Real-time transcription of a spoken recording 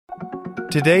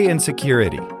Today in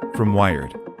Security from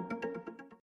Wired.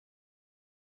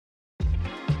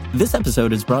 This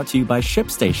episode is brought to you by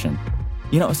ShipStation.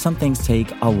 You know, some things take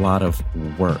a lot of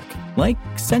work, like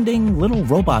sending little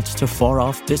robots to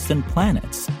far-off distant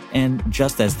planets. And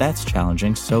just as that's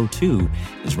challenging, so too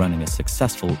is running a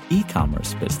successful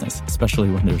e-commerce business, especially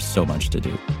when there's so much to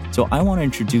do. So I want to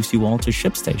introduce you all to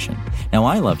ShipStation. Now,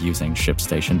 I love using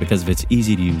ShipStation because of its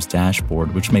easy-to-use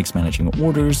dashboard, which makes managing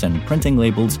orders and printing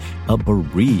labels a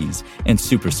breeze and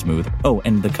super smooth. Oh,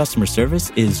 and the customer service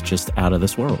is just out of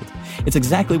this world. It's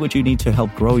exactly what you need to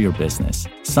help grow your business.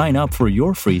 Sign up for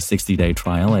your free 60-day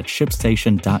trial at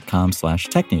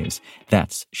shipstation.com/technews.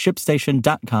 That's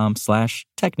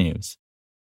shipstation.com/technews.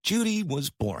 Judy was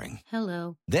boring.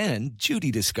 Hello. Then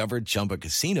Judy discovered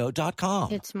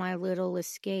ChumbaCasino.com. It's my little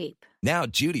escape. Now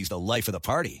Judy's the life of the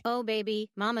party. Oh, baby,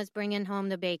 mama's bringing home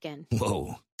the bacon.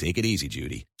 Whoa, take it easy,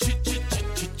 Judy.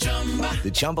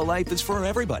 The Chumba life is for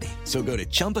everybody. So go to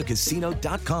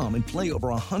ChumbaCasino.com and play over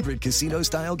 100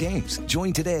 casino-style games.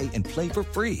 Join today and play for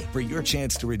free for your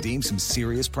chance to redeem some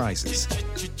serious prizes.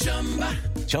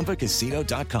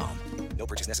 ChumbaCasino.com. No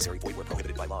purchase necessary. Void where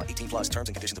prohibited by law. 18 plus terms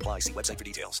and conditions apply. See website for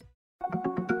details.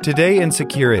 Today in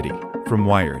Security from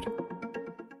Wired.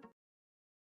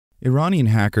 Iranian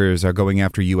hackers are going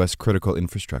after U.S. critical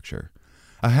infrastructure.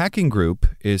 A hacking group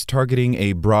is targeting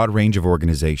a broad range of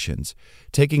organizations,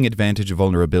 taking advantage of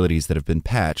vulnerabilities that have been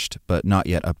patched but not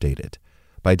yet updated.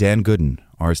 By Dan Gooden,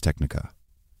 Ars Technica.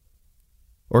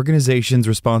 Organizations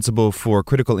responsible for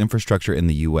critical infrastructure in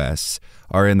the U.S.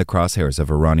 are in the crosshairs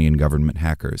of Iranian government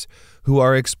hackers, who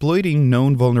are exploiting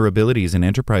known vulnerabilities in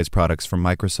enterprise products from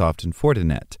Microsoft and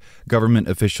Fortinet, government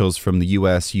officials from the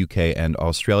U.S., UK, and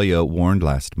Australia warned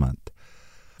last month.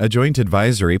 A joint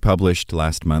advisory published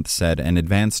last month said an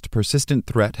advanced persistent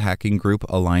threat hacking group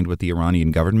aligned with the Iranian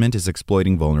government is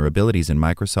exploiting vulnerabilities in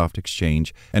Microsoft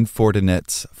Exchange and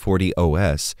Fortinet's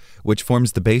FortiOS, which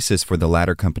forms the basis for the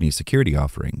latter company's security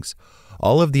offerings.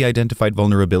 All of the identified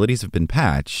vulnerabilities have been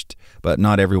patched, but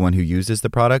not everyone who uses the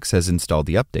products has installed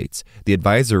the updates. The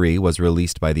advisory was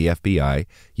released by the FBI,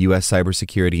 U.S.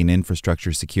 Cybersecurity and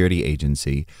Infrastructure Security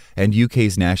Agency, and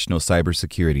UK's National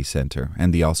Cybersecurity Centre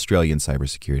and the Australian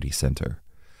Cybersecurity Centre.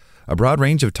 A broad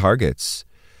range of targets.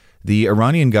 The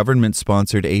Iranian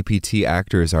government-sponsored APT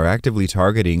actors are actively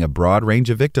targeting a broad range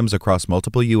of victims across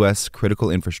multiple U.S. critical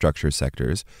infrastructure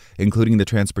sectors, including the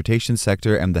transportation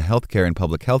sector and the healthcare and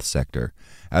public health sector,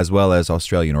 as well as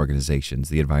Australian organizations,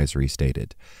 the advisory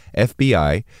stated.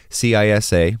 FBI,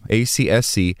 CISA,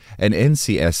 ACSC, and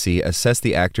NCSC assess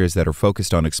the actors that are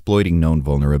focused on exploiting known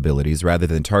vulnerabilities rather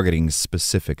than targeting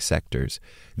specific sectors.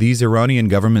 These Iranian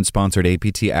government-sponsored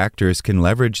APT actors can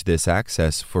leverage this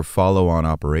access for follow-on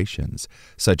operations,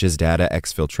 such as data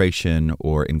exfiltration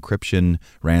or encryption,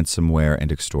 ransomware,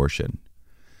 and extortion.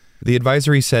 The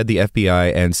advisory said the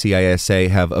FBI and CISA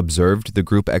have observed the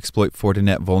group exploit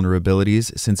Fortinet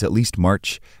vulnerabilities since at least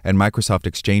March and Microsoft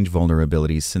Exchange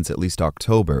vulnerabilities since at least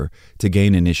October to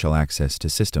gain initial access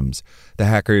to systems. The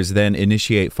hackers then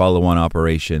initiate follow-on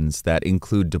operations that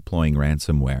include deploying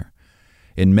ransomware.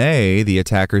 In May, the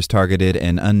attackers targeted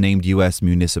an unnamed U.S.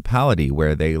 municipality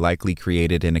where they likely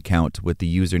created an account with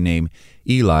the username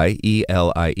Eli,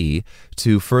 E-L-I-E,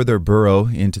 to further burrow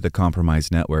into the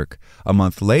compromised network. A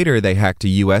month later, they hacked a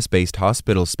U.S.-based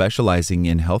hospital specializing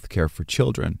in healthcare for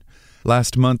children.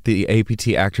 Last month, the APT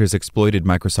actors exploited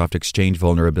Microsoft Exchange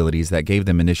vulnerabilities that gave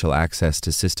them initial access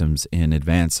to systems in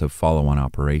advance of follow-on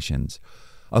operations.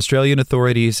 Australian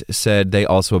authorities said they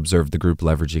also observed the group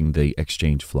leveraging the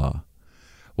Exchange flaw.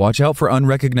 Watch out for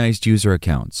unrecognized user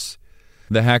accounts.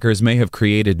 The hackers may have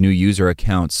created new user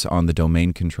accounts on the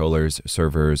domain controllers,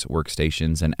 servers,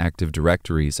 workstations, and active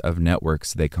directories of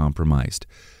networks they compromised.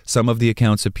 Some of the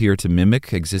accounts appear to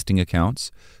mimic existing accounts,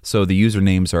 so the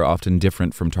usernames are often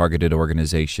different from targeted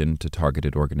organization to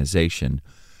targeted organization.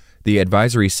 The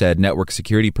advisory said network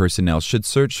security personnel should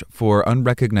search for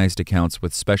unrecognized accounts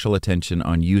with special attention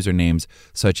on usernames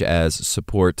such as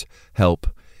support, help,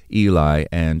 Eli,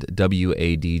 and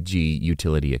WADG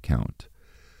utility account.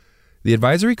 The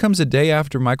advisory comes a day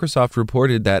after Microsoft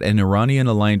reported that an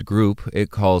Iranian-aligned group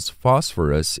it calls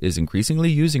Phosphorus is increasingly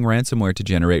using ransomware to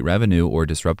generate revenue or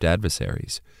disrupt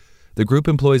adversaries. The group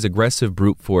employs aggressive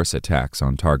brute force attacks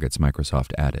on targets,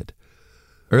 Microsoft added.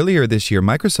 Earlier this year,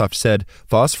 Microsoft said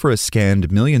Phosphorus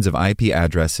scanned millions of IP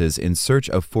addresses in search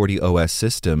of FortiOS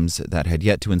systems that had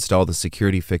yet to install the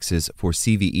security fixes for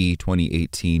CVE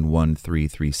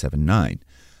 2018-13379.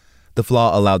 The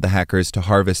flaw allowed the hackers to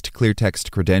harvest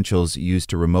clear-text credentials used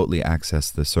to remotely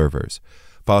access the servers.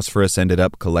 Phosphorus ended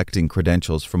up collecting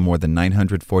credentials from more than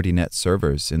 900 Fortinet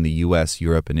servers in the US,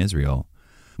 Europe, and Israel.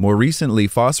 More recently,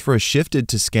 Phosphorus shifted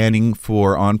to scanning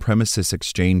for on-premises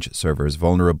Exchange servers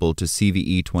vulnerable to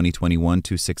CVE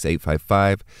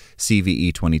 2021-26855,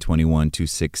 CVE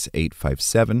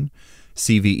 2021-26857,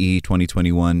 CVE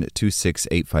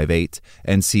 2021-26858,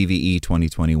 and CVE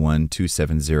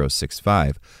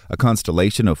 2021-27065, a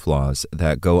constellation of flaws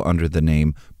that go under the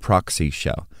name proxy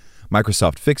shell.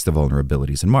 Microsoft fixed the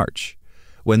vulnerabilities in March.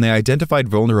 When they identified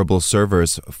vulnerable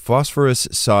servers, Phosphorus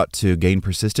sought to gain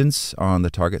persistence on the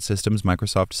target systems,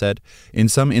 Microsoft said. In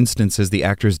some instances, the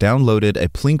actors downloaded a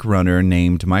Plink runner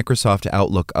named Microsoft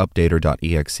Outlook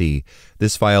Updater.exe.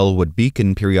 This file would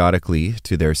beacon periodically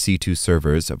to their C2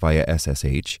 servers via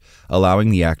SSH,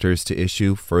 allowing the actors to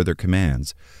issue further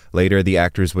commands. Later, the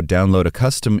actors would download a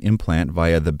custom implant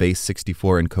via the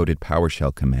base64 encoded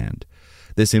PowerShell command.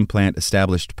 This implant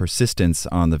established persistence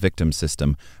on the victim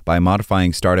system by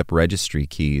modifying startup registry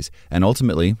keys and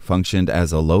ultimately functioned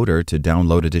as a loader to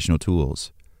download additional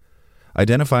tools.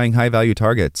 Identifying high-value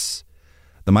targets.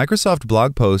 The Microsoft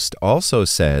blog post also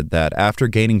said that after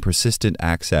gaining persistent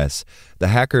access, the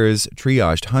hackers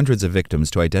triaged hundreds of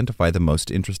victims to identify the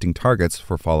most interesting targets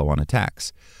for follow-on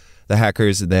attacks. The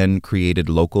hackers then created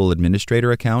local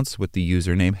administrator accounts with the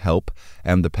username help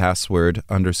and the password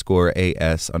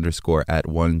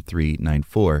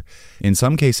 _AS_@1394. In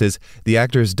some cases, the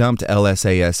actors dumped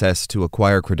LSASS to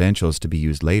acquire credentials to be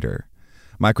used later.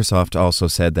 Microsoft also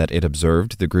said that it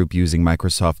observed the group using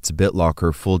Microsoft's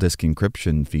BitLocker full disk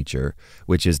encryption feature,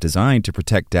 which is designed to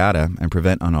protect data and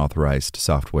prevent unauthorized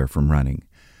software from running.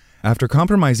 After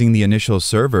compromising the initial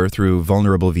server through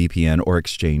vulnerable VPN or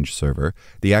Exchange server,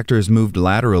 the actors moved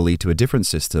laterally to a different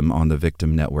system on the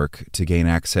victim network to gain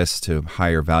access to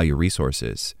higher value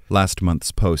resources. Last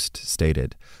month's post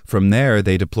stated. From there,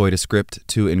 they deployed a script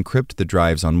to encrypt the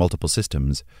drives on multiple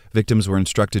systems. Victims were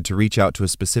instructed to reach out to a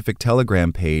specific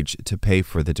Telegram page to pay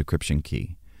for the decryption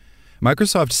key.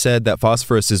 Microsoft said that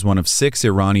Phosphorus is one of 6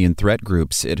 Iranian threat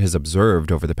groups it has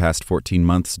observed over the past 14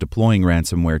 months deploying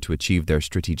ransomware to achieve their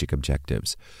strategic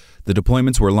objectives. The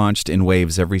deployments were launched in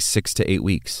waves every 6 to 8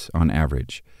 weeks, on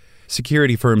average.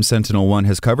 Security firm SentinelOne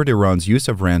has covered Iran's use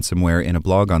of ransomware in a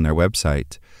blog on their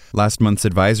website. Last month's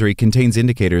advisory contains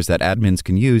indicators that admins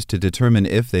can use to determine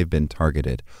if they've been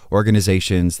targeted.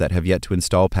 Organizations that have yet to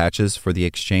install patches for the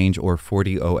Exchange or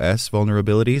 40OS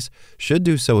vulnerabilities should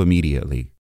do so immediately.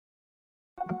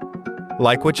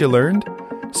 Like what you learned?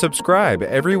 Subscribe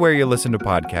everywhere you listen to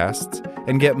podcasts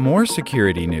and get more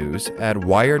security news at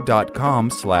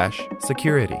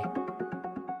wired.com/security.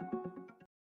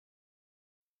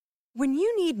 When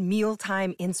you need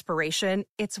mealtime inspiration,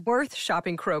 it's worth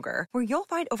shopping Kroger, where you'll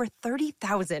find over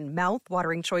 30,000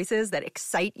 mouth-watering choices that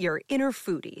excite your inner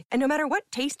foodie. And no matter what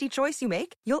tasty choice you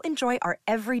make, you'll enjoy our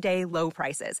everyday low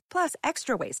prices, plus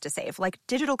extra ways to save, like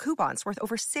digital coupons worth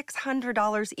over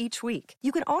 $600 each week.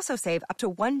 You can also save up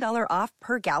to $1 off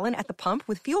per gallon at the pump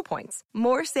with fuel points.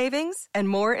 More savings and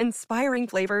more inspiring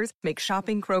flavors make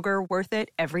shopping Kroger worth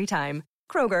it every time.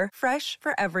 Kroger, fresh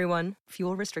for everyone.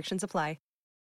 Fuel restrictions apply.